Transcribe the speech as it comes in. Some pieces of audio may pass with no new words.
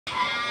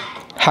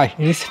Hi,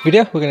 in this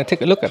video we're going to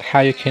take a look at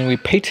how you can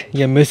repeat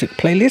your music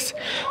playlist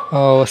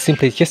or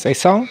simply just a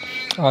song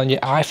on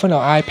your iPhone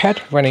or iPad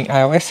running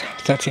iOS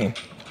 13.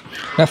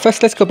 Now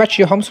first let's go back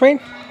to your home screen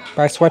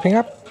by swiping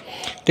up.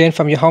 Then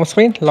from your home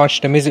screen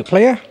launch the music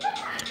player.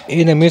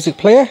 In the music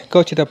player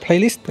go to the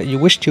playlist that you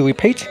wish to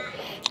repeat.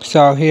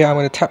 So here I'm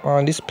going to tap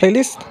on this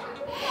playlist.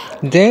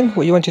 Then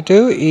what you want to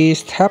do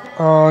is tap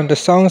on the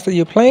songs that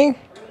you're playing,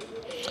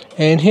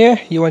 and here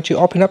you want to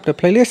open up the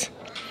playlist.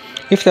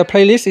 If the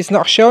playlist is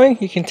not showing,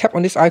 you can tap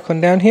on this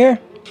icon down here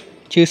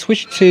to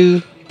switch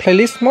to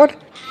playlist mode.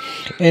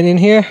 And in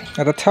here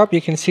at the top you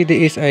can see there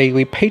is a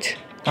repeat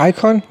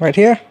icon right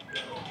here.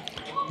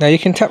 Now you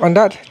can tap on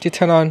that to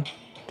turn on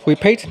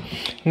repeat.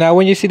 Now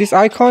when you see this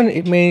icon,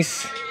 it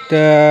means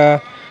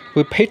the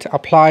repeat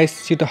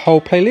applies to the whole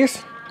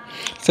playlist.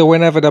 So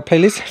whenever the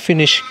playlist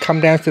finish,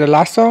 come down to the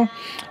last song,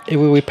 it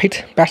will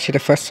repeat back to the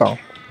first song.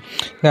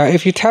 Now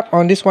if you tap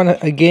on this one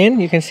again,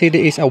 you can see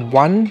there is a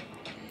 1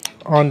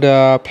 on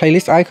the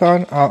playlist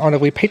icon, on the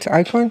repeat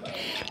icon.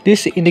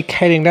 This is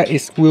indicating that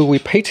it will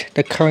repeat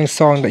the current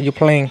song that you're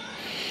playing.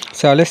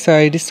 So let's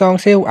say this song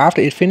here, after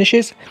it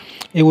finishes,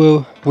 it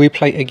will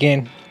replay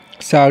again.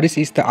 So this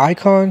is the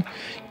icon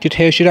to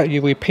tell you that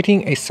you're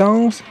repeating a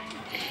song,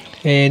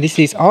 and this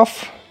is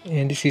off,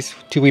 and this is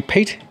to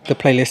repeat the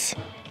playlist.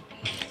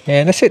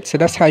 And that's it. So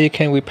that's how you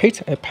can repeat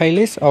a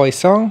playlist or a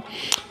song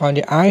on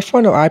your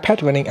iPhone or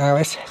iPad running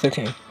iOS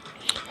 13.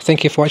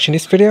 Thank you for watching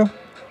this video.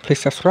 Please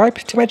subscribe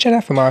to my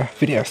channel for more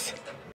videos.